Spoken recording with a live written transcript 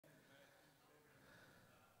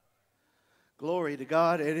Glory to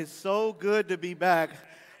God. It is so good to be back.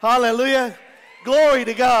 Hallelujah. Glory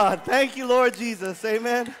to God. Thank you, Lord Jesus.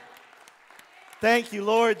 Amen. Thank you,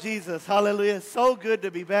 Lord Jesus. Hallelujah. So good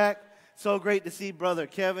to be back. So great to see Brother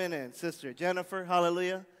Kevin and Sister Jennifer.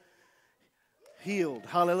 Hallelujah. Healed.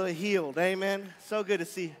 Hallelujah. Healed. Amen. So good to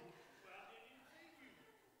see.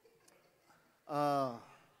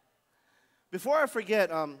 Before I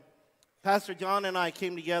forget, Pastor John and I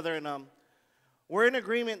came together and we're in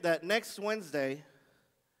agreement that next Wednesday,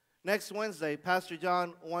 Pastor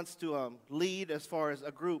John wants to lead as far as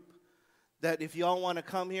a group that if y'all want to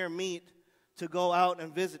come here and meet, to go out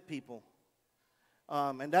and visit people.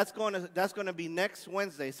 And that's going to be next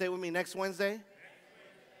Wednesday. Say it with me, next Wednesday.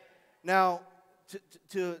 Now,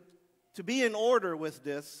 to be in order with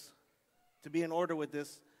this,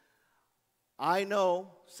 I know,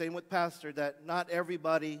 same with Pastor, that not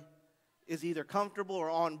everybody is either comfortable or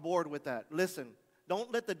on board with that. Listen,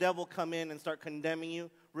 don't let the devil come in and start condemning you.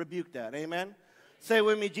 Rebuke that. Amen? Say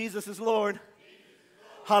with me, Jesus is Lord.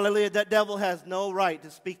 Hallelujah. That devil has no right to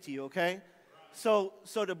speak to you, okay? So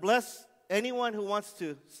to bless anyone who wants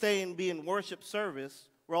to stay and be in worship service,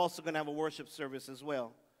 we're also going to have a worship service as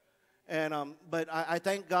well. And but I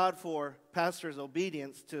thank God for Pastor's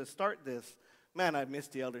obedience to start this. Man, I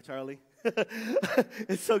missed you, Elder Charlie.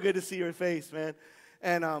 It's so good to see your face, man.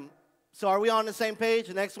 And so are we on the same page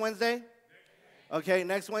next Wednesday? Okay,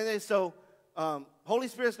 next Wednesday. So Holy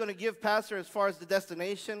Spirit's going to give Pastor as far as the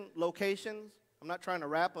destination locations. I'm not trying to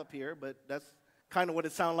wrap up here, but that's kind of what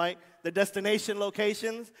it sounds like. The destination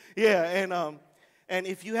locations. Yeah, and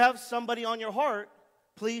if you have somebody on your heart,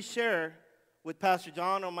 please share with Pastor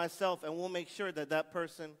John or myself, and we'll make sure that that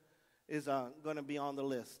person is going to be on the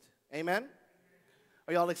list. Amen?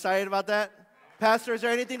 Are y'all excited about that? Pastor, is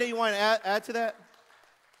there anything that you want to add to that?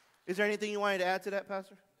 Is there anything you wanted to add to that,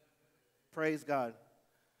 Pastor? Praise God.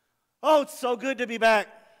 Oh, it's so good to be back.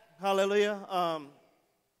 Hallelujah.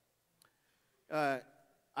 I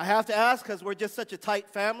have to ask because we're just such a tight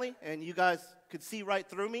family, and you guys could see right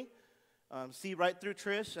through me, see right through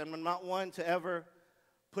Trish, and I'm not one to ever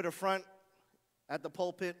put a front at the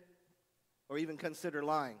pulpit or even consider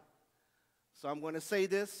lying. So I'm going to say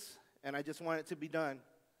this, and I just want it to be done.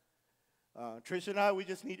 Trish and I, we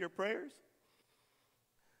just need your prayers.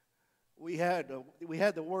 We had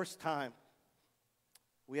the worst time.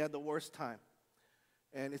 We had the worst time,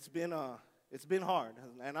 and it's been hard.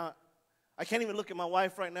 And I can't even look at my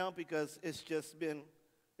wife right now because it's been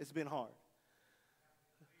hard.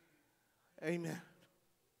 Amen.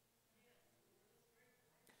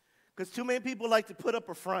 Because too many people like to put up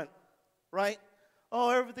a front, right? Oh,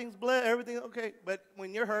 everything's blessed, everything okay. But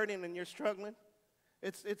when you're hurting and you're struggling,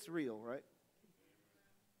 it's real, right?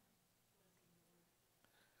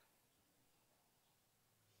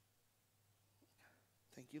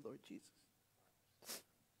 Thank you, Lord Jesus.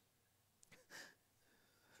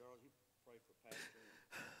 Charles, you pray for Pastor and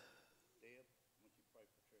Deb. Why don't you pray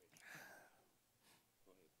for Trey?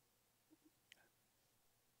 Go ahead.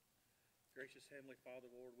 Gracious Heavenly Father,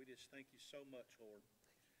 Lord, we just thank you so much, Lord.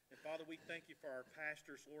 And Father, we thank you for our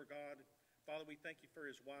pastors, Lord God. Father, we thank you for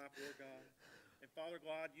his wife, Lord God. And Father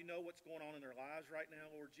God, you know what's going on in their lives right now,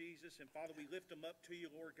 Lord Jesus. And Father, we lift them up to you,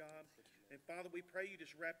 Lord God. And Father, we pray you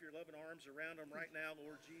just wrap your loving arms around them right now,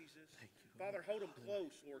 Lord Jesus. Father, hold them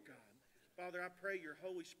close, Lord God. Father, I pray your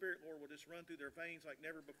Holy Spirit, Lord, will just run through their veins like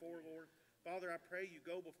never before, Lord. Father, I pray you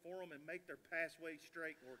go before them and make their pathway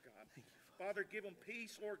straight, Lord God. Father, give them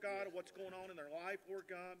peace, Lord God, of what's going on in their life, Lord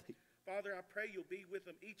God. Father, I pray you'll be with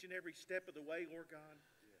them each and every step of the way, Lord God.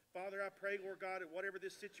 Father, I pray, Lord God, that whatever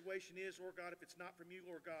this situation is, Lord God, if it's not from you,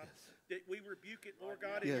 Lord God, that we rebuke it, Lord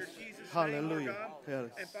God, in your Jesus' name, Lord God.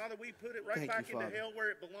 Yes. And Father, we put it right back into hell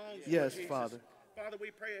where it belongs, yes, Lord Jesus. Father. Father,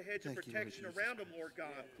 we pray a hedge of protection around them, Lord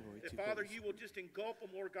God. That, Father, you will just engulf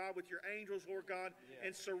them, Lord God, with your angels, Lord God,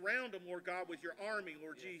 and surround them, Lord God, with your army,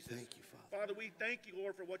 Lord Jesus. Thank you, Father. Father, we thank you,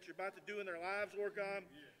 Lord, for what you're about to do in their lives, Lord God.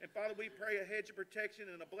 And, Father, we pray a hedge of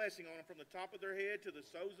protection and a blessing on them from the top of their head to the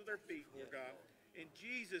soles of their feet, Lord God. In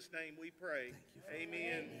Jesus' name we pray.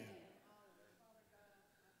 Amen.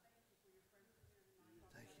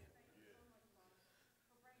 Thank you.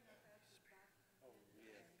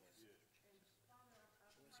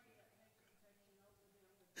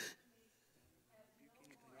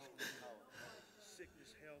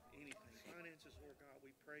 Sickness, health, anything. Finances, Lord God,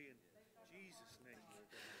 we pray in Jesus' name,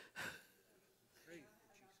 Lord God. Pray in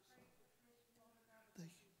Jesus' name. Thank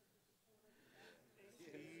you.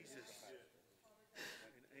 Jesus.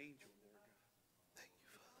 An angel, Lord God. Thank you,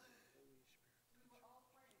 Father. Holy Spirit. Thank you,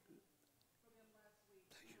 Father.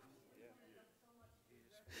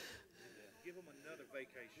 Give them another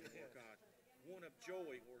vacation, Lord God. one of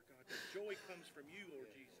joy, Lord God. The joy comes from you, Lord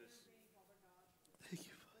Jesus. Thank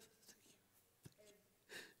you, Father.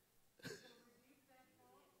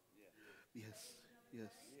 Yes,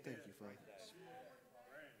 yes. Thank you, Father.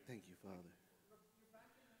 Thank you, Father.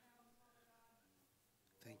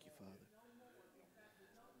 Thank you, Father.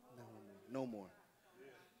 No more.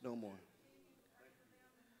 No more.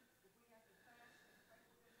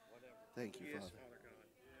 Thank you, Yes, Father. Father God.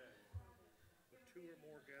 But two or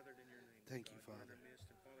more gathered in your name. Thank you, God, Father. you're in the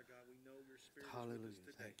midst. And Father God, we know your spirit is with us Hallelujah.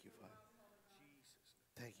 today. Thank you, Father.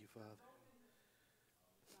 Jesus. Thank you, Father.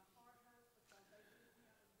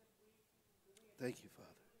 Thank you,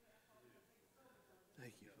 Father.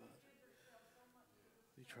 Thank you, Father.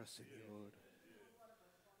 We trust in you, Lord.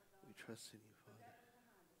 We trust in you, Father.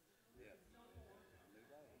 Yes.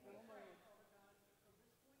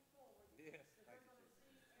 Yes. Thank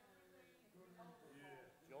you, Jesus.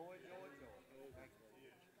 Joy, joy, joy. Thank you.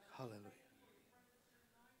 Hallelujah.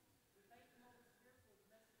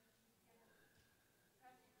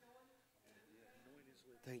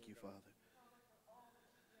 Thank you, Father.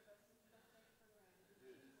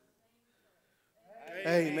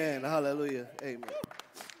 Amen. Hallelujah. Amen. Thank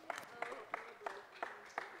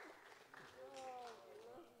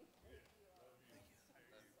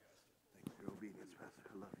you for your obedience, Pastor.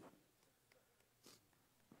 I love you.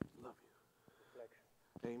 Love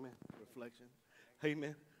you. Amen. Reflection.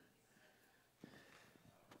 Amen.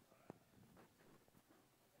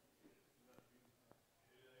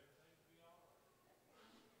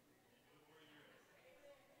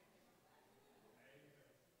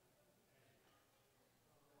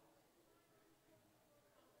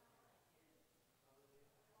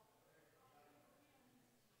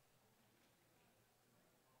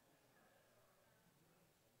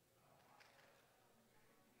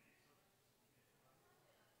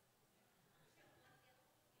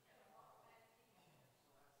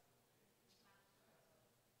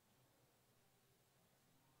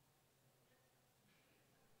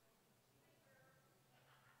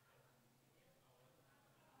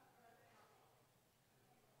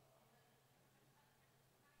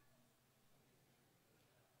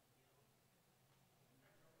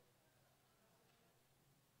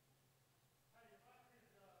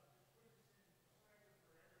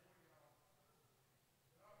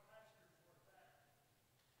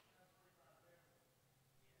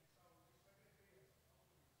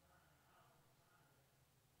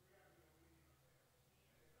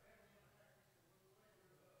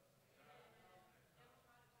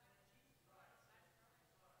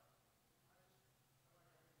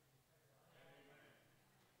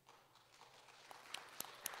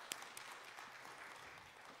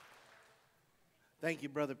 Thank you,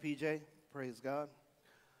 Brother PJ. Praise God.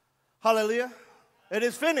 Hallelujah. It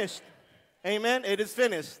is finished. Amen. It is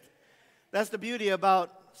finished. That's the beauty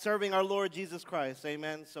about serving our Lord Jesus Christ.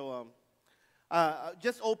 Amen. So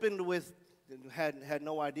just opened with, had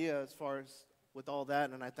no idea as far as with all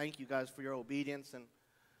that. And I thank you guys for your obedience. And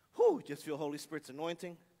just feel Holy Spirit's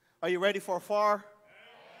anointing. Are you ready for a fire?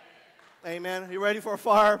 Amen. Are you ready for a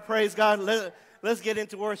fire? Praise God. Let's get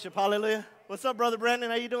into worship. Hallelujah. What's up, Brother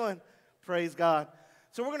Brandon? How you doing? Praise God.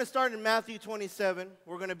 So we're going to start in Matthew 27.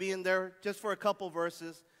 We're going to be in there just for a couple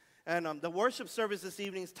verses. And the worship service this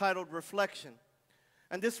evening is titled Reflection.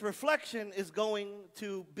 And this reflection is going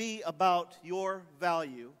to be about your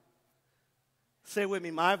value. Say with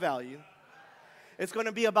me, my value. It's going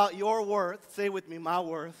to be about your worth. Say with me, my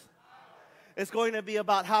worth. It's going to be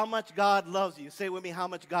about how much God loves you. Say with me, how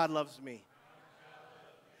much God loves me.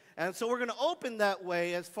 And so we're going to open that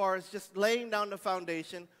way as far as just laying down the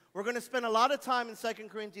foundation. We're going to spend a lot of time in 2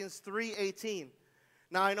 Corinthians 3:18.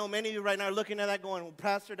 Now, I know many of you right now are looking at that going, well,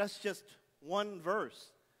 Pastor, that's just one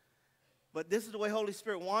verse. But this is the way Holy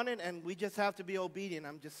Spirit wanted, and we just have to be obedient.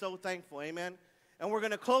 I'm just so thankful. Amen. And we're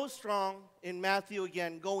going to close strong in Matthew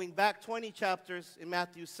again, going back 20 chapters in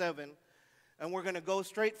Matthew 7. And we're going to go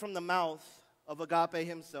straight from the mouth of Agape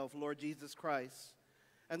himself, Lord Jesus Christ,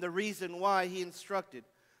 and the reason why he instructed.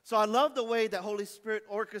 So I love the way that Holy Spirit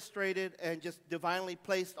orchestrated and just divinely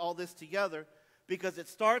placed all this together, because it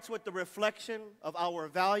starts with the reflection of our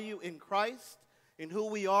value in Christ, in who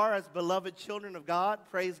we are as beloved children of God.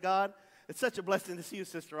 Praise God. It's such a blessing to see you,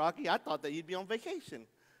 Sister Rocky. I thought that you'd be on vacation.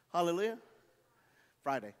 Hallelujah.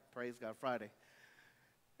 Friday. Praise God, Friday.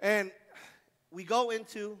 And we go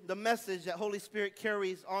into the message that Holy Spirit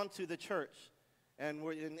carries onto the church. And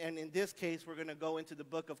in this case, we're going to go into the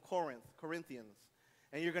book of Corinthians.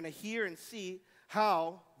 And you're going to hear and see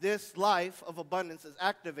how this life of abundance is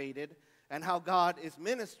activated and how God is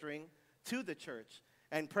ministering to the church.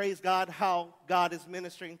 And praise God, how God is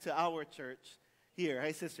ministering to our church here.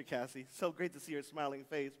 Hey, Sister Cassie. So great to see your smiling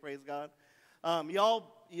face. Praise God.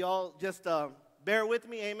 Y'all just bear with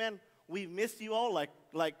me. Amen. We've missed you all like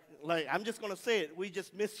I'm just going to say it. We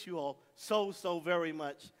just missed you all so very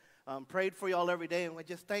much. Prayed for y'all every day, and we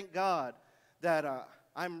just thank God that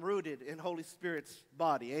I'm rooted in Holy Spirit's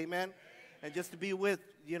body. Amen. And just to be with,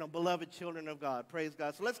 beloved children of God. Praise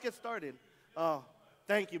God. So let's get started. Oh,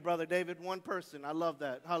 thank you, Brother David. One person. I love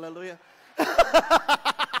that. Hallelujah.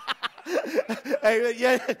 Hey,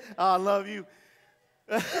 yeah, I love you.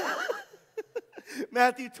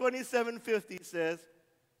 Matthew 27:50 says,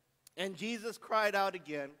 and Jesus cried out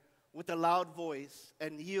again with a loud voice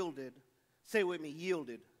and yielded. Say with me,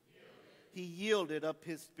 yielded. He yielded up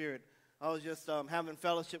his spirit. I was just having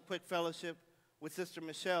quick fellowship with Sister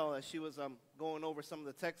Michelle as she was going over some of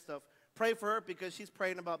the tech stuff. Pray for her because she's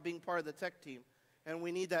praying about being part of the tech team, and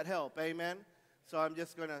we need that help. Amen? So I'm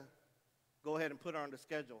just going to go ahead and put her on the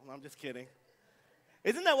schedule. No, I'm just kidding.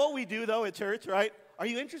 Isn't that what we do, though, at church, right? Are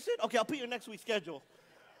you interested? Okay, I'll put your next week's schedule.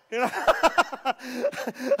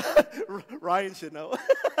 Ryan should know.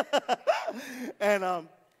 And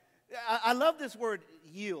I love this word,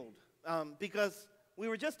 yield, because we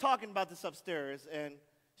were just talking about this upstairs, and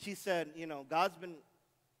she said, God's been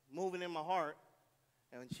moving in my heart,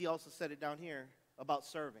 and she also said it down here about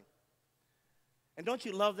serving. And don't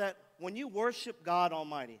you love that? When you worship God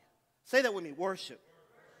Almighty, say that with me, worship.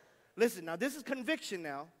 Listen, now this is conviction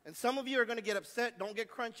now, and some of you are going to get upset. Don't get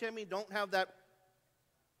crunchy at me. Don't have that,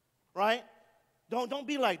 right? Don't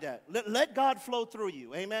be like that. Let God flow through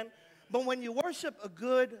you, amen? But when you worship a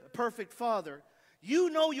good, perfect Father, you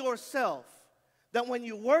know yourself that when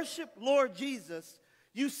you worship Lord Jesus,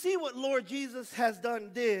 you see what Lord Jesus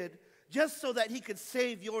did just so that he could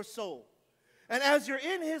save your soul. And as you're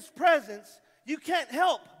in his presence, you can't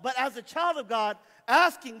help but as a child of God,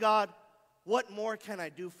 asking God, what more can I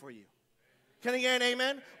do for you? Can I get an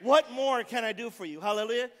amen? What more can I do for you?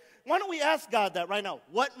 Hallelujah. Why don't we ask God that right now?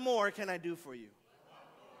 What more can I do for you?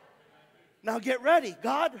 Now get ready.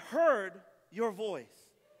 God heard your voice.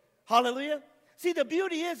 Hallelujah. See, the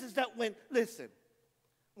beauty is that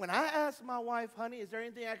when I ask my wife, honey, is there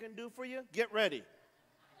anything I can do for you? Get ready.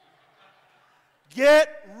 Get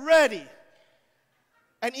ready.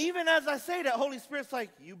 And even as I say that, Holy Spirit's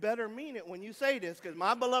like, you better mean it when you say this, because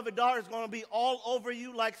my beloved daughter is going to be all over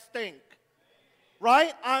you like stink.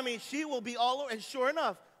 Right? I mean, she will be all over. And sure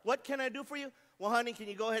enough, what can I do for you? Well, honey, can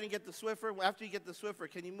you go ahead and get the Swiffer? After you get the Swiffer,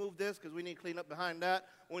 can you move this? Because we need to clean up behind that.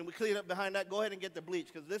 When we clean up behind that, go ahead and get the bleach,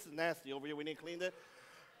 because this is nasty over here. We need to clean that.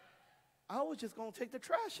 I was just going to take the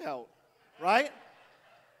trash out. Right?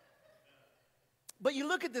 But you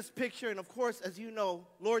look at this picture, and of course, as you know,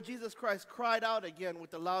 Lord Jesus Christ cried out again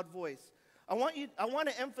with a loud voice. I want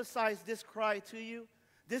to emphasize this cry to you.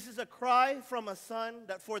 This is a cry from a son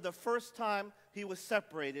that for the first time he was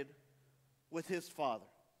separated with his father.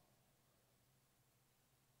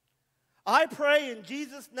 I pray in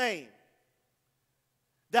Jesus' name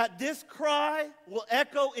that this cry will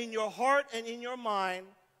echo in your heart and in your mind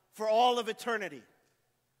for all of eternity.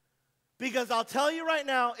 Because I'll tell you right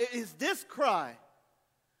now, it is this cry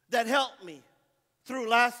that helped me through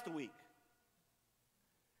last week.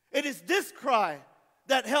 It is this cry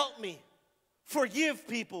that helped me forgive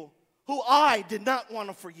people who I did not want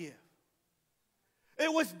to forgive.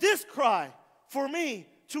 It was this cry for me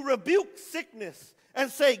to rebuke sickness and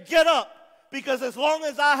say, get up, because as long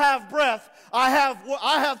as I have breath, I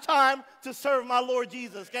have time to serve my Lord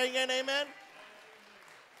Jesus. Can you get an amen?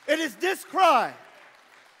 It is this cry.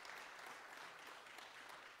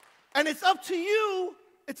 And it's up to you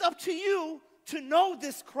to know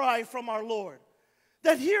this cry from our Lord.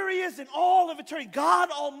 That here he is in all of eternity, God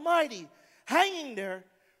Almighty, hanging there,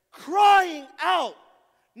 crying out,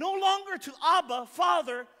 no longer to Abba,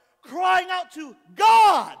 Father, crying out to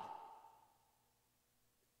God.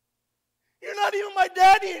 You're not even my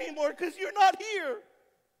daddy anymore because you're not here.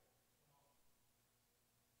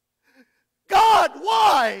 God,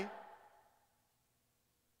 why?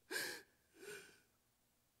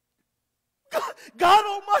 God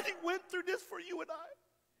Almighty went through this for you and I.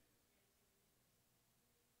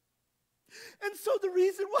 And so the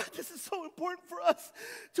reason why this is so important for us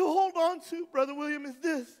to hold on to, Brother William, is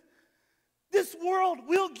this. This world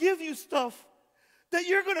will give you stuff that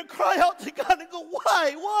you're going to cry out to God and go,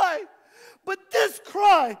 why? Why? But this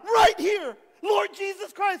cry right here, Lord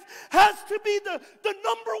Jesus Christ, has to be the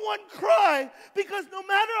number one cry, because no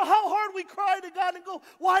matter how hard we cry to God and go,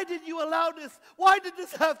 why did you allow this? Why did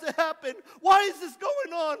this have to happen? Why is this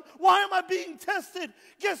going on? Why am I being tested?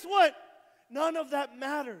 Guess what? None of that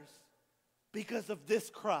matters because of this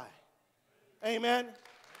cry. Amen?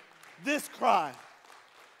 This cry.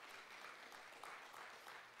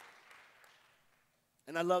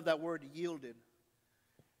 And I love that word, yielded.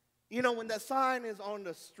 You know, when that sign is on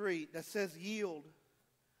the street that says yield,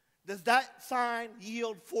 does that sign,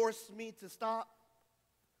 yield, force me to stop?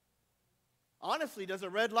 Honestly, does a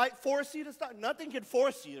red light force you to stop? Nothing can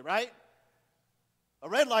force you, right? A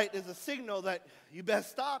red light is a signal that you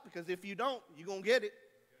best stop, because if you don't, you're going to get it,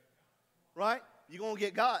 right? You're going to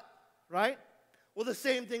get got, right? Well, the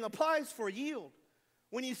same thing applies for yield.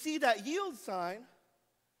 When you see that yield sign,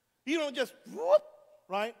 you don't just whoop,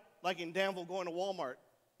 right? Like in Danville going to Walmart.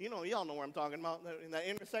 You know, y'all know where I'm talking about, in that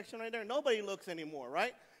intersection right there. Nobody looks anymore,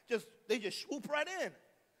 right? They just swoop right in,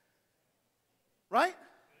 right?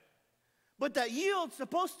 But that yield's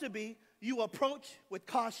supposed to be you approach with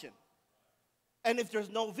caution. And if there's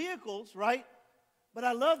no vehicles, right? But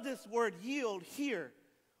I love this word yield here,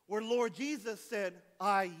 where Lord Jesus said,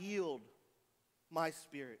 I yield my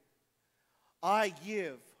spirit. I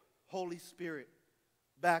give Holy Spirit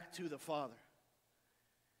back to the Father.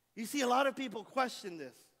 You see, a lot of people question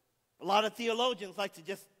this. A lot of theologians like to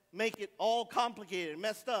just make it all complicated and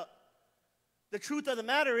messed up. The truth of the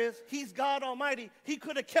matter is, he's God Almighty. He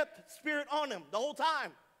could have kept Spirit on him the whole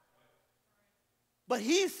time. But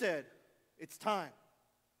he said, it's time.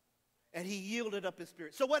 And he yielded up his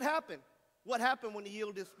spirit. So what happened? What happened when he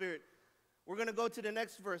yielded his spirit? We're going to go to the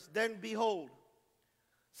next verse. Then behold.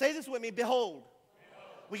 Say this with me, behold.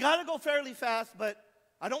 We got to go fairly fast, but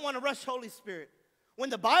I don't want to rush Holy Spirit. When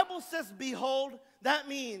the Bible says behold, that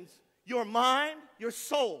means your mind, your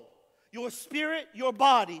soul, your spirit, your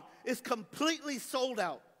body is completely sold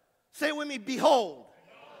out. Say with me, behold.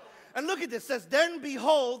 And look at this. It says, then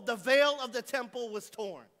behold, the veil of the temple was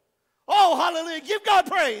torn. Oh, hallelujah. Give God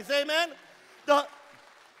praise. Amen.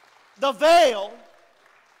 The veil.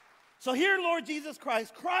 So here, Lord Jesus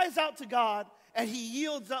Christ cries out to God, and he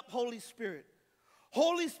yields up Holy Spirit.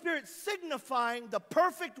 Holy Spirit signifying the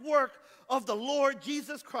perfect work of the Lord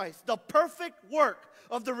Jesus Christ, the perfect work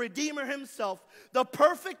of the Redeemer himself, the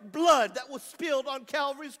perfect blood that was spilled on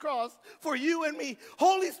Calvary's cross for you and me.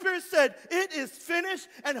 Holy Spirit said, it is finished,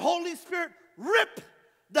 and Holy Spirit ripped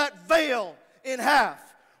that veil in half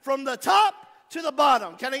from the top to the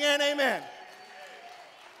bottom. Can I get an amen?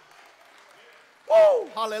 Woo!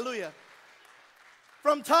 Hallelujah.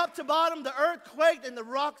 From top to bottom, the earth quaked and the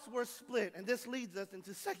rocks were split. And this leads us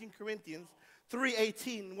into 2 Corinthians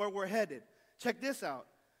 3:18, where we're headed. Check this out.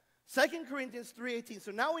 2 Corinthians 3:18. So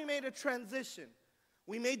now we made a transition.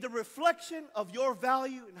 We made the reflection of your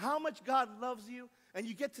value and how much God loves you. And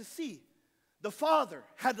you get to see the Father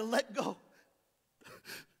had to let go.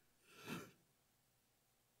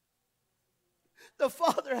 The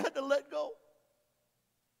Father had to let go.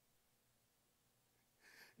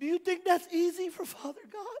 Do you think that's easy for Father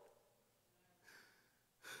God?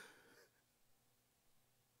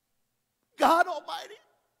 God Almighty,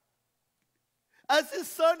 as his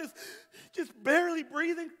son is just barely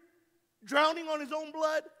breathing, drowning on his own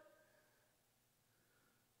blood.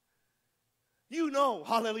 You know,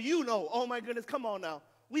 hallelujah, you know, oh my goodness, come on now.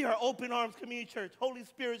 We are Open Arms Community Church, Holy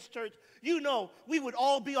Spirit's church. You know, we would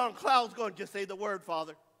all be on clouds going, just say the word,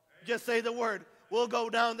 Father. Just say the word. We'll go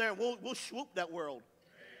down there and we'll swoop that world.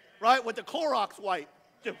 Right? With the Clorox wipe.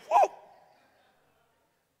 Just whoop!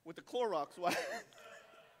 With the Clorox wipe.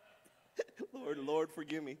 Lord,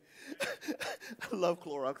 forgive me. I love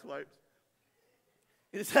Clorox wipes.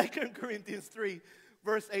 In 2 Corinthians 3,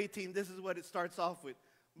 verse 18, this is what it starts off with.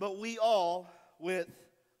 But we all with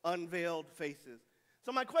unveiled faces.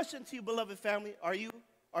 So my question to you, beloved family, are you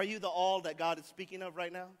the all that God is speaking of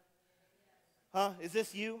right now? Huh? Is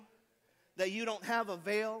this you? That you don't have a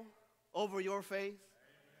veil over your face?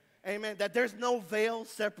 Amen. That there's no veil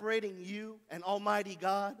separating you and Almighty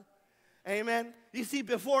God. Amen. You see,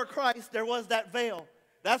 before Christ, there was that veil.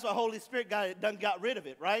 That's why Holy Spirit got rid of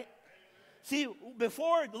it, right? See,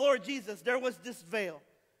 before the Lord Jesus, there was this veil.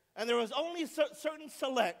 And there was only certain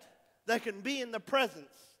select that can be in the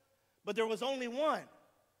presence. But there was only one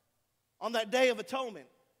on that Day of Atonement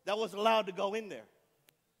that was allowed to go in there,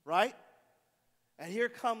 right? And here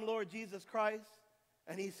come Lord Jesus Christ,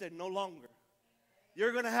 and he said, no longer.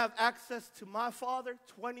 You're going to have access to my Father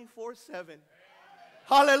 24/7.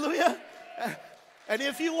 Hallelujah. And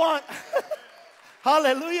if you want,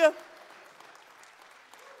 hallelujah.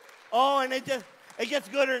 Oh, and it gets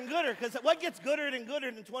gooder and gooder. Because what gets gooder than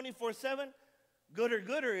 24/7?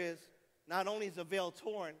 Gooder is, not only is the veil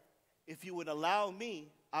torn, if you would allow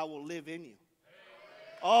me, I will live in you.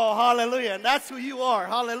 Oh, hallelujah. And that's who you are.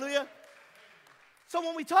 Hallelujah. So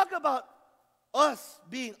when we talk about us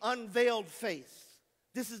being unveiled face,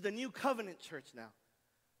 this is the new covenant church now,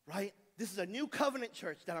 right? This is a new covenant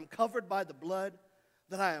church that I'm covered by the blood,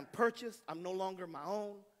 that I am purchased, I'm no longer my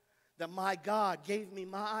own, that my God gave me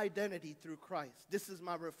my identity through Christ. This is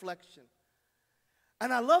my reflection.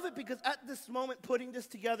 And I love it because at this moment, putting this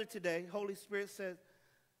together today, Holy Spirit says,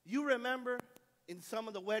 you remember in some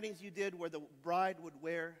of the weddings you did where the bride would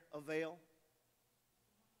wear a veil?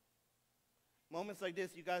 Moments like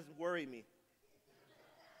this, you guys worry me.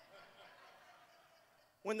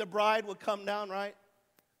 When the bride would come down, right?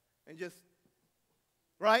 And just,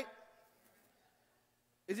 right?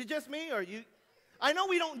 Is it just me or you? I know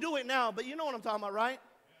we don't do it now, but you know what I'm talking about, right?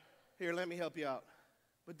 Here, let me help you out.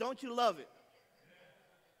 But don't you love it?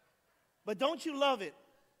 But don't you love it?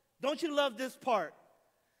 Don't you love this part?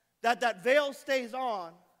 That veil stays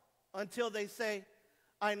on until they say,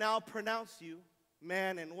 I now pronounce you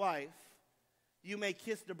man and wife. You may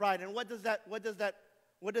kiss the bride. And what does that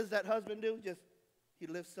husband do? Just, he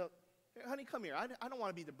lifts up. Here, honey, come here. I don't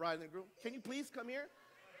want to be the bride and the groom. Can you please come here?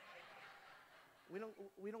 We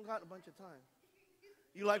don't got a bunch of time.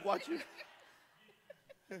 You like watching?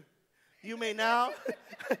 You may now.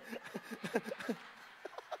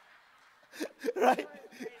 Right?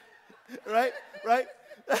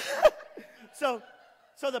 So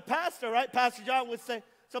the pastor, right? Pastor John would say,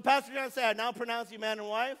 I now pronounce you man and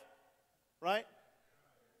wife. Right?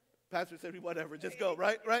 Pastor said, whatever, just go,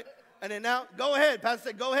 right? And then now, go ahead. Pastor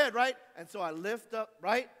said, go ahead, right? And so I lift up,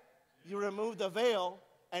 right? You remove the veil,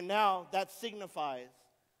 and now that signifies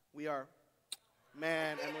we are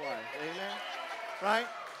man and wife. Amen? Right?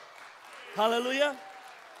 Hallelujah?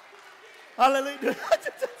 Hallelujah.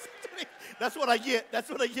 That's what I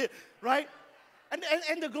get. Right?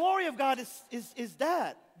 And the glory of God is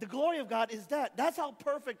that. The glory of God is that. That's how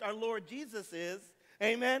perfect our Lord Jesus is.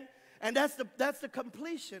 Amen? And that's the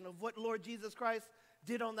completion of what Lord Jesus Christ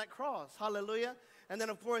did on that cross. Hallelujah. And then,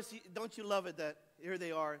 of course, don't you love it that here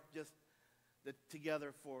they are just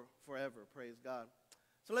together forever. Praise God.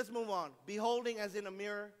 So let's move on. Beholding as in a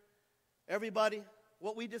mirror. Everybody,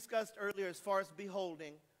 what we discussed earlier as far as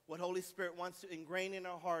beholding, what Holy Spirit wants to ingrain in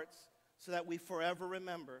our hearts so that we forever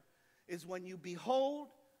remember, is when you behold,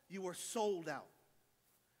 you are sold out.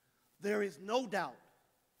 There is no doubt,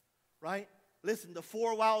 right? Listen, the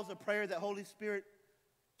 4 vows of prayer that Holy Spirit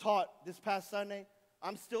taught this past Sunday,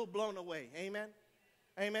 I'm still blown away. Amen?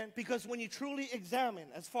 Amen? Because when you truly examine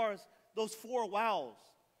as far as those 4 vows,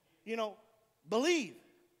 believe,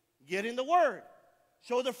 get in the Word,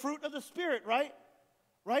 show the fruit of the Spirit, right?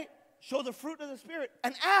 Right? Show the fruit of the Spirit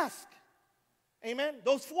and ask. Amen?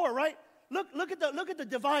 Those 4, right? Look at the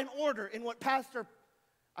divine order in what Pastor,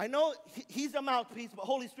 I know he's a mouthpiece, but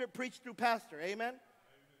Holy Spirit preached through Pastor. Amen?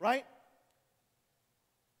 Right?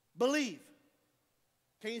 Believe.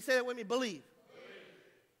 Can you say that with me? Believe.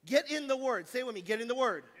 Get in the Word. Say it with me. Get in the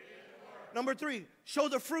Word. Number 3, show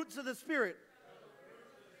the fruits of the Spirit.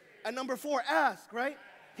 And number 4, ask, right?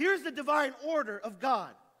 Here's the divine order of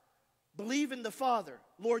God. Believe in the Father.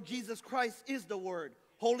 Lord Jesus Christ is the Word.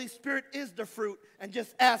 Holy Spirit is the fruit. And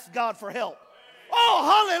just ask God for help.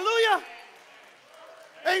 Oh, hallelujah.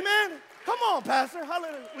 Amen. Come on, Pastor.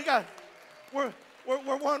 Hallelujah.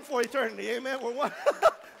 We're one for eternity. Amen. We're one.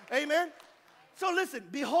 Amen. So listen,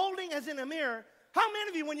 beholding as in a mirror. How many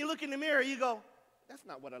of you, when you look in the mirror, you go, that's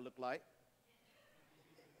not what I look like?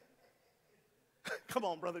 Come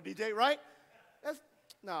on, Brother DJ, right? That's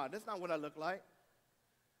not what I look like.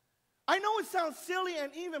 I know it sounds silly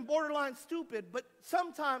and even borderline stupid, but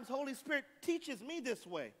sometimes Holy Spirit teaches me this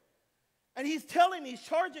way. And He's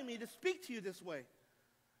charging me to speak to you this way.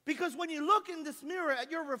 Because when you look in this mirror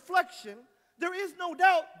at your reflection, there is no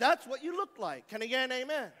doubt that's what you look like. Can I get an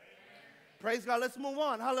amen? Praise God. Let's move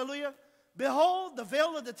on. Hallelujah. Behold, the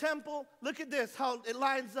veil of the temple. Look at this, how it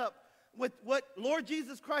lines up with what Lord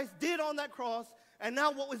Jesus Christ did on that cross, and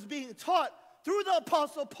now what was being taught through the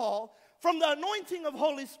Apostle Paul from the anointing of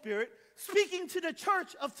Holy Spirit, speaking to the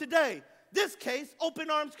church of today. This case, Open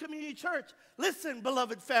Arms Community Church. Listen,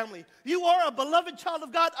 beloved family, you are a beloved child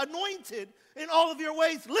of God, anointed in all of your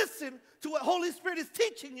ways. Listen to what Holy Spirit is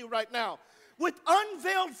teaching you right now. With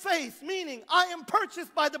unveiled face, meaning I am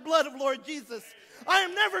purchased by the blood of Lord Jesus. I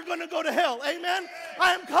am never going to go to hell. Amen?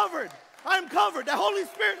 I am covered. I am covered. The Holy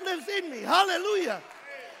Spirit lives in me. Hallelujah.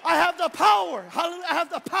 I have the power. Hallelujah. I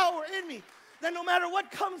have the power in me. That no matter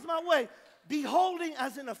what comes my way, beholding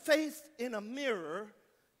as in a face in a mirror,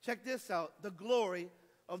 check this out, the glory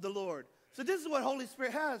of the Lord. So this is what Holy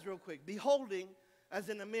Spirit has real quick. Beholding as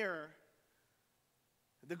in a mirror,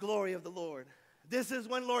 the glory of the Lord. This is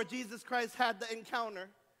when Lord Jesus Christ had the encounter,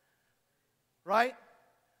 right,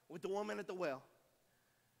 with the woman at the well.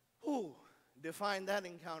 Who defined that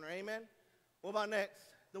encounter, amen? What about next?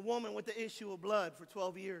 The woman with the issue of blood for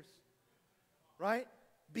 12 years, right?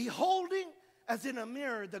 Beholding as in a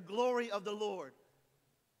mirror the glory of the Lord.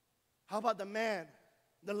 How about the man,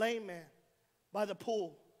 the lame man by the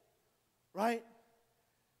pool, right?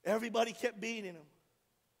 Everybody kept beating him,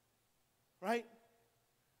 right?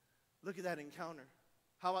 Look at that encounter.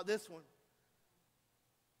 How about this one?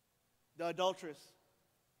 The adulteress,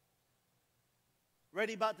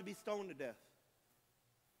 ready about to be stoned to death.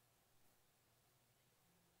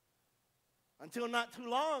 Until not too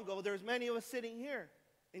long ago, there's many of us sitting here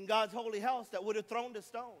in God's holy house that would have thrown the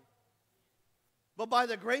stone. But by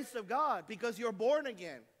the grace of God, because you're born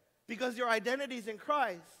again, because your identity is in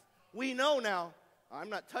Christ, we know now, I'm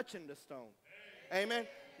not touching the stone. Amen.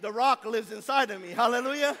 The rock lives inside of me.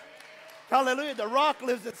 Hallelujah. Hallelujah. The rock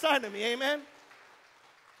lives inside of me. Amen.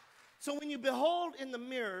 So when you behold in the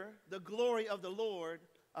mirror the glory of the Lord,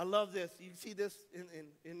 I love this. You see this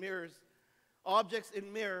in mirrors. Objects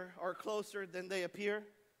in mirror are closer than they appear.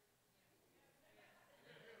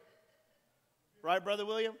 Right, Brother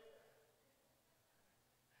William?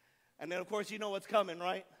 And then, of course, you know what's coming,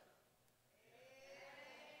 right?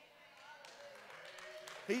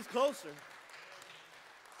 He's closer.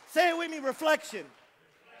 Say it with me, reflection.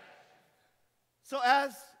 So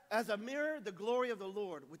as a mirror, the glory of the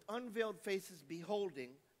Lord, with unveiled faces, beholding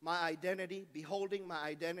my identity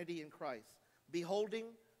in Christ. Beholding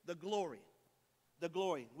the glory. The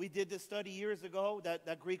glory. We did this study years ago,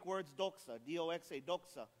 that Greek word's doxa, D-O-X-A,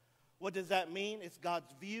 doxa. What does that mean? It's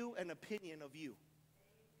God's view and opinion of you.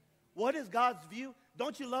 What is God's view?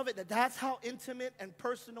 Don't you love it that that's how intimate and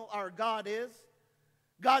personal our God is?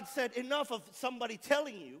 God said, enough of somebody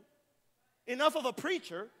telling you, enough of a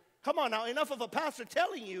preacher, come on now, enough of a pastor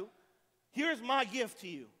telling you, here's my gift to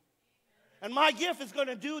you. And my gift is going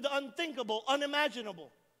to do the unthinkable, unimaginable.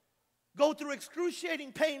 Go through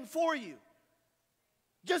excruciating pain for you.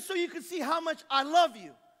 Just so you can see how much I love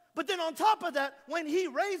you. But then on top of that, when he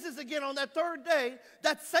raises again on that third day,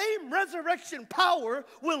 that same resurrection power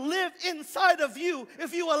will live inside of you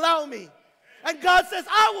if you allow me. And God says,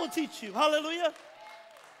 I will teach you. Hallelujah.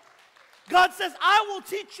 God says, I will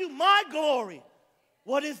teach you my glory.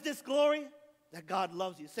 What is this glory? That God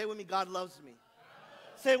loves you. Say with me, God loves me.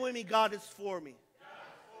 Say with me, God is for me.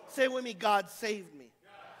 Say with me, God saved me.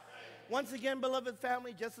 Once again, beloved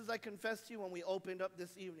family, just as I confessed to you when we opened up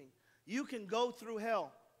this evening, you can go through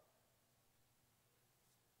hell.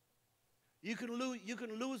 You can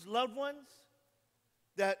lose loved ones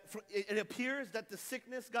that it appears that the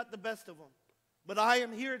sickness got the best of them. But I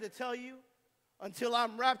am here to tell you, until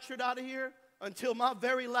I'm raptured out of here, until my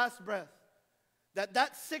very last breath,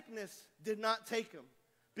 that sickness did not take them.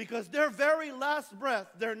 Because their very last breath,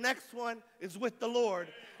 their next one is with the Lord.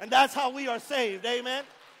 And that's how we are saved. Amen?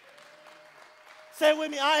 Say with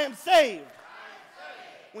me, I am saved.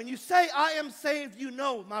 When you say I am saved, you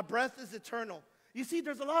know my breath is eternal. You see,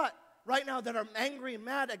 there's a lot right now that are angry and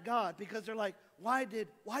mad at God because they're like, why did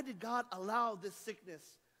God allow this sickness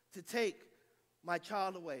to take my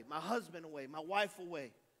child away, my husband away, my wife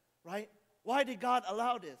away, right? Why did God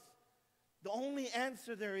allow this? The only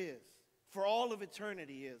answer there is for all of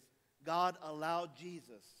eternity is God allowed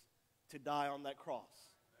Jesus to die on that cross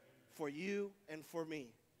for you and for me.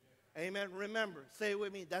 Amen. Remember, say it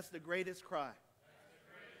with me, that's the greatest cry.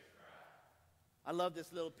 I love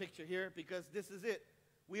this little picture here because this is it.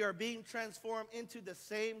 We are being transformed into the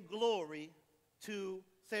same glory to,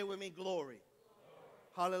 say it with me, glory.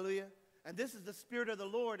 Hallelujah. And this is the Spirit of the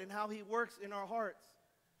Lord and how He works in our hearts.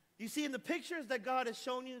 You see, in the pictures that God has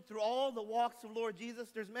shown you through all the walks of Lord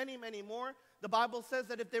Jesus, there's many, many more. The Bible says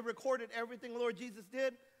that if they recorded everything Lord Jesus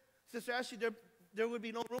did, Sister Ashley, there would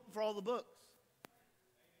be no room for all the books.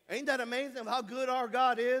 Ain't that amazing how good our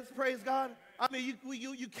God is? Praise God. I mean,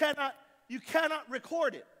 you cannot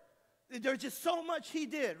record it. There's just so much He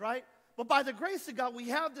did, right? But by the grace of God, we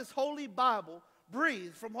have this holy Bible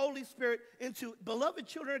breathed from Holy Spirit into beloved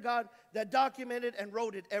children of God that documented and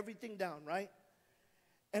wrote it, everything down, right?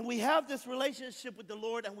 And we have this relationship with the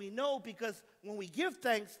Lord, and we know because when we give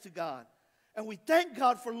thanks to God and we thank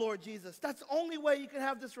God for Lord Jesus, that's the only way you can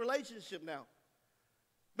have this relationship now.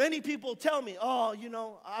 Many people tell me, oh, you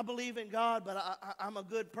know, I believe in God, but I'm a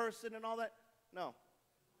good person and all that. No.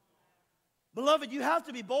 Beloved, you have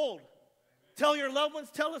to be bold. Tell your loved ones,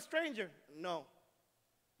 tell a stranger. No.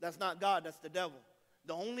 That's not God, that's the devil.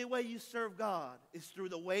 The only way you serve God is through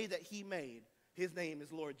the way that He made. His name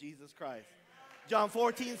is Lord Jesus Christ. John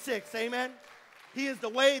 14:6, amen? He is the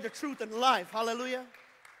way, the truth, and life. Hallelujah.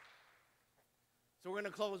 So we're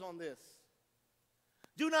going to close on this.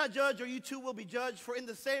 Do not judge, or you too will be judged. For in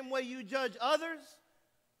the same way you judge others,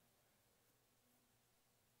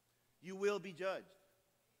 you will be judged.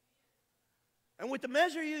 And with the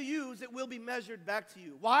measure you use, it will be measured back to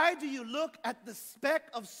you. Why do you look at the speck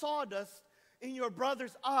of sawdust in your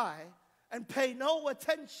brother's eye and pay no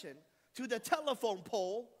attention to the telephone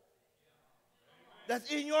pole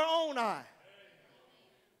that's in your own eye.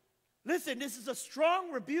 Listen, this is a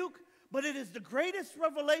strong rebuke, but it is the greatest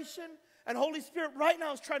revelation, and Holy Spirit right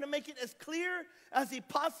now is trying to make it as clear as He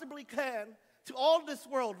possibly can to all this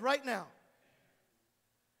world right now.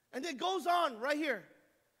 And it goes on right here.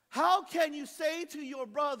 How can you say to your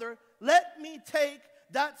brother, let me take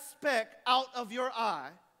that speck out of your eye,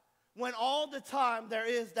 when all the time there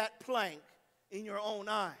is that plank in your own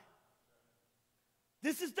eye?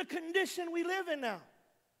 This is the condition we live in now.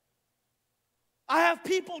 I have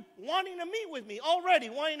people wanting to meet with me, already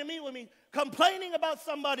wanting to meet with me, complaining about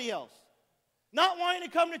somebody else. Not wanting to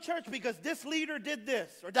come to church because this leader did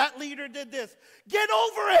this or that leader did this. Get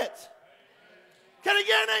over it. Can I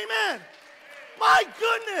get an amen? My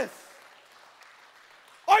goodness.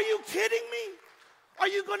 Are you kidding me? Are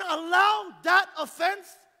you going to allow that offense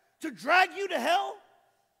to drag you to hell?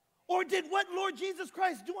 Or did what Lord Jesus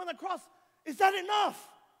Christ do on the cross, is that enough?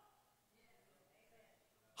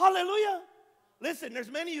 Hallelujah. Listen, there's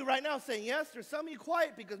many of you right now saying yes. There's some of you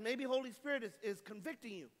quiet because maybe Holy Spirit is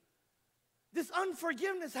convicting you. This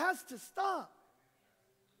unforgiveness has to stop.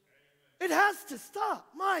 It has to stop.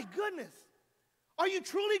 My goodness. Are you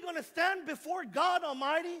truly going to stand before God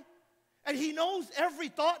Almighty? And He knows every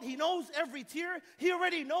thought. He knows every tear. He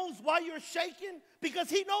already knows why you're shaking because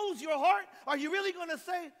He knows your heart. Are you really going to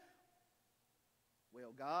say,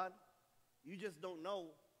 well, God, you just don't know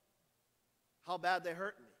how bad they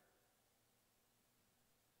hurt me?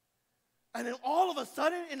 And then all of a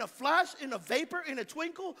sudden, in a flash, in a vapor, in a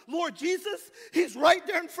twinkle, Lord Jesus, He's right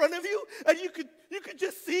there in front of you, and you could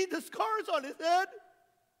just see the scars on His head.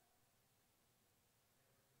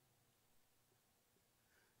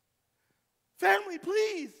 Family,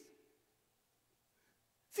 please.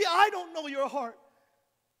 See, I don't know your heart,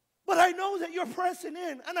 but I know that you're pressing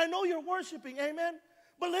in, and I know you're worshiping, amen?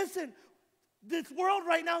 But listen, this world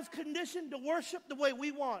right now is conditioned to worship the way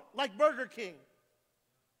we want, like Burger King.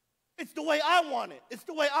 It's the way I want it. It's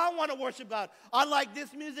the way I want to worship God. I like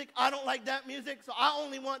this music. I don't like that music, so I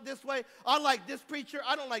only want this way. I like this preacher.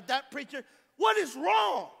 I don't like that preacher. What is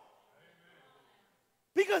wrong?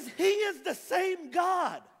 Because He is the same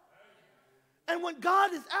God. And what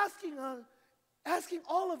God is asking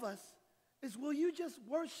all of us is, will you just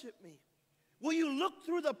worship me? Will you look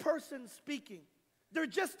through the person speaking? They're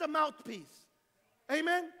just a mouthpiece.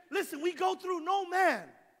 Amen? Listen, we go through no man.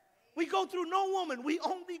 We go through no woman. We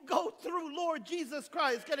only go through Lord Jesus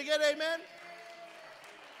Christ. Can I get amen?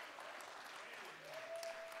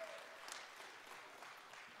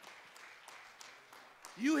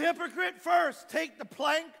 You hypocrite, first take the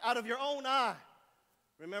plank out of your own eye.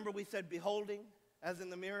 Remember we said beholding as in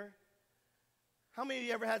the mirror? How many of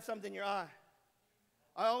you ever had something in your eye?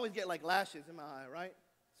 I always get like lashes in my eye, right?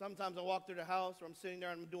 Sometimes I walk through the house or I'm sitting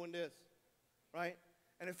there and I'm doing this, right?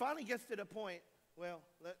 And it finally gets to the point, well,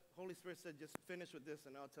 Holy Spirit said, just finish with this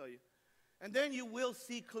and I'll tell you. And then you will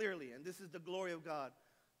see clearly, and this is the glory of God,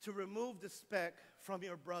 to remove the speck from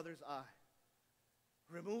your brother's eye.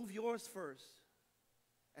 Remove yours first,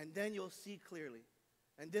 and then you'll see clearly.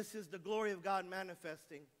 And this is the glory of God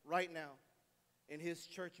manifesting right now in His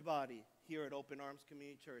church body here at Open Arms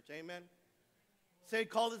Community Church. Amen? Say,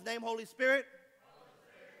 call His name, Holy Spirit.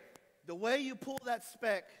 The way you pull that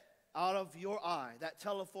speck out of your eye, that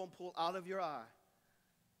telephone pole out of your eye,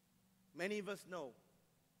 many of us know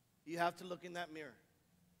you have to look in that mirror.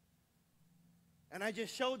 And I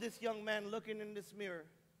just showed this young man looking in this mirror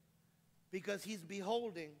because he's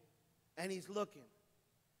beholding and he's looking.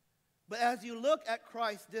 But as you look at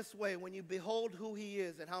Christ this way, when you behold who He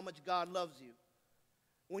is and how much God loves you,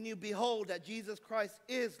 when you behold that Jesus Christ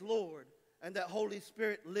is Lord and that Holy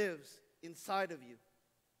Spirit lives inside of you,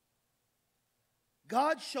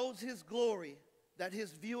 God shows His glory, that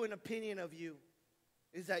His view and opinion of you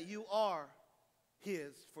is that you are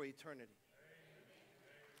His for eternity.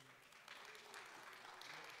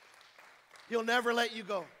 He'll never let you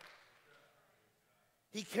go.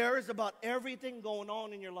 He cares about everything going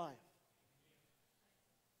on in your life.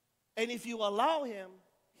 And if you allow Him,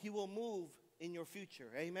 He will move in your future.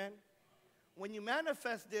 Amen? When you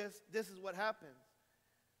manifest this, this is what happens.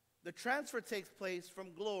 The transfer takes place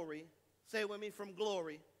from glory, say it with me, from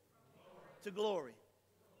glory to glory.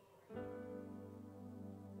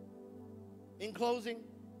 In closing,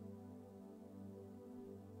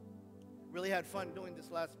 really had fun doing this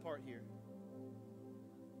last part here.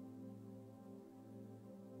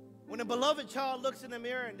 When a beloved child looks in the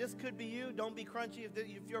mirror, and this could be you, don't be crunchy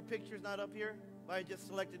if your picture's not up here, but I just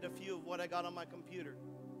selected a few of what I got on my computer.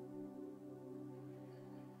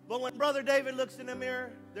 But when Brother David looks in the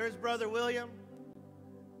mirror, there's Brother William,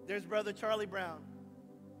 There's Brother Charlie Brown.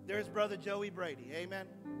 There's Brother Joey Brady. Amen.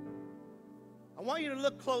 I want you to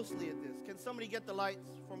look closely at this. Can somebody get the lights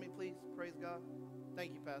for me, please? Praise God.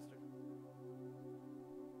 Thank you, Pastor.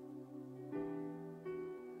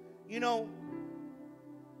 You know,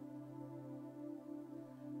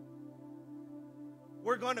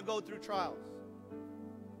 we're going to go through trials.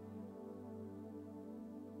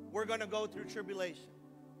 We're going to go through tribulation.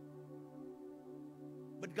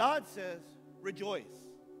 But God says, rejoice.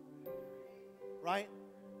 Right?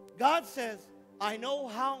 God says, I know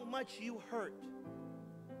how much you hurt.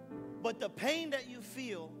 But the pain that you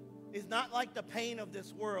feel is not like the pain of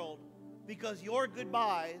this world, because your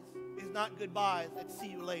goodbyes is not goodbyes that see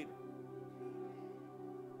you later.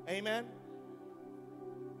 Amen?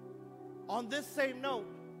 On this same note,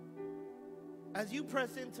 as you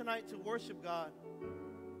press in tonight to worship God,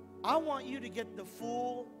 I want you to get the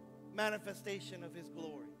full manifestation of His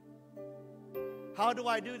glory. How do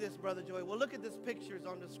I do this, Brother Joy? Well, look at these pictures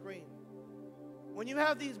on the screen. When you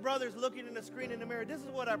have these brothers looking in the screen in the mirror, this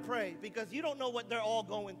is what I pray, because you don't know what they're all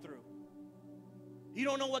going through. You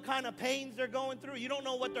don't know what kind of pains they're going through. You don't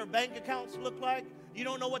know what their bank accounts look like. You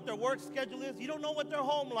don't know what their work schedule is. You don't know what their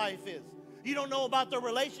home life is. You don't know about their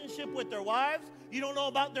relationship with their wives. You don't know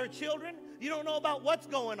about their children. You don't know about what's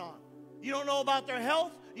going on. You don't know about their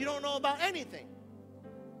health. You don't know about anything.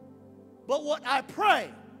 But what I pray,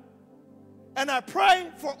 and I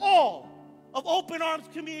pray for all of Open Arms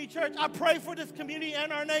Community Church, I pray for this community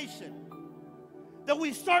and our nation, that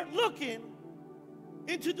we start looking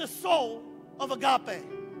into the soul of Agape.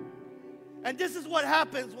 And this is what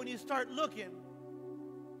happens when you start looking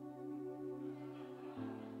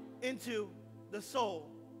into the soul.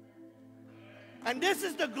 And this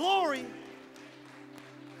is the glory.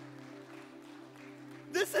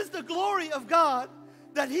 This is the glory of God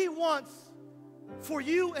that He wants for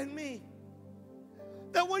you and me.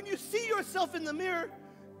 That when you see yourself in the mirror,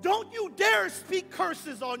 don't you dare speak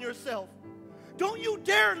curses on yourself. Don't you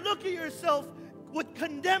dare look at yourself with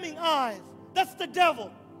condemning eyes. That's the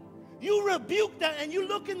devil. You rebuke that and you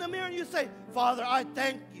look in the mirror and you say, Father, I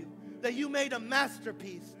thank you that you made a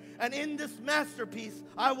masterpiece. And in this masterpiece,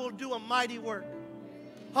 I will do a mighty work.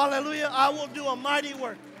 Hallelujah. I will do a mighty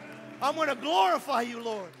work. I'm going to glorify you,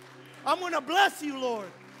 Lord. I'm going to bless you,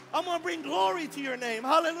 Lord. I'm going to bring glory to your name.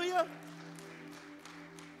 Hallelujah.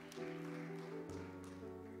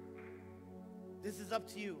 This is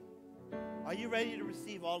up to you. Are you ready to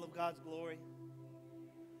receive all of God's glory?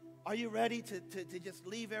 Are you ready to just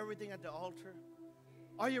leave everything at the altar?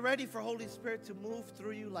 Are you ready for Holy Spirit to move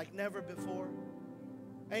through you like never before?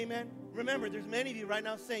 Amen. Remember, there's many of you right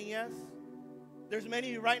now saying yes. There's many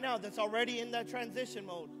of you right now that's already in that transition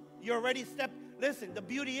mode. You already stepped. Listen, the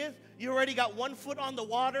beauty is you already got one foot on the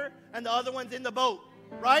water and the other one's in the boat,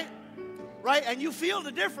 right? Right? And you feel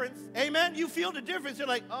the difference. Amen? You feel the difference. You're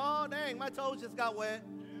like, oh, dang, my toes just got wet.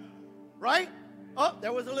 Right? Oh,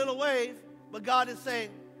 there was a little wave. But God is saying,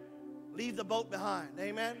 leave the boat behind.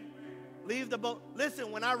 Amen? Leave the boat.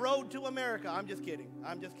 Listen, when I rode to America, I'm just kidding.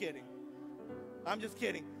 I'm just kidding. I'm just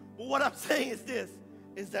kidding. But what I'm saying is this,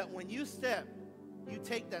 is that when you step, you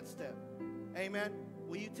take that step. Amen?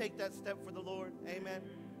 Will you take that step for the Lord? Amen?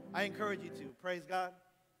 I encourage you to. Praise God.